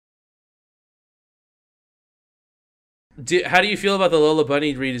How do you feel about the Lola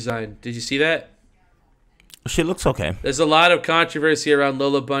Bunny redesign? Did you see that? She looks okay. There's a lot of controversy around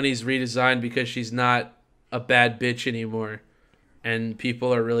Lola Bunny's redesign because she's not a bad bitch anymore. And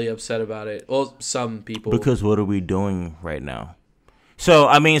people are really upset about it. Well, some people. Because what are we doing right now?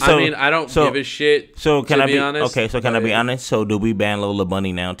 I don't give a shit. So can I be honest? Okay, so can I be honest? So do we ban Lola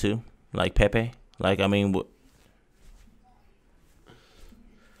Bunny now too? Like Pepe?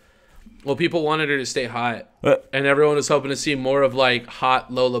 Well, people wanted her to stay hot, and everyone was hoping to see more of like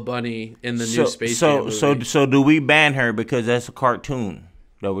hot Lola Bunny in the new Space Jam movie. So do we ban her because that's a cartoon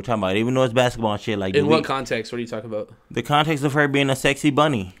that we're talking about? Even though it's basketball and shit, like in what context? What are you talking about? The context of her being a sexy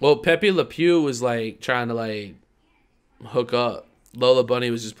bunny. Well, Pepe Le Pew was like trying to like hook up. Lola Bunny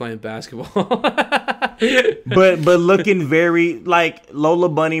was just playing basketball. but looking very like Lola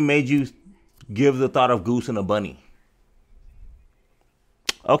Bunny made you give the thought of Goose and a bunny.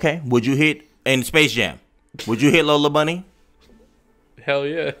 Okay, would you hit in Space Jam? Would you hit Lola Bunny? Hell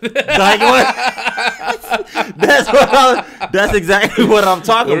yeah! Like what? That's exactly what I'm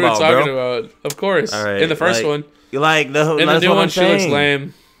talking about. What are we talking about? Of course. All right, in the first one, in the new one, she looks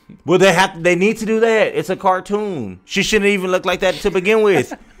lame. Well, they need to do that. It's a cartoon. She shouldn't even look like that to begin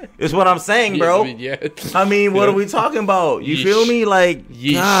with. Is what I'm saying, bro. Yeah, I mean, what are we talking about? You feel me? Like,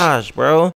 gosh, bro.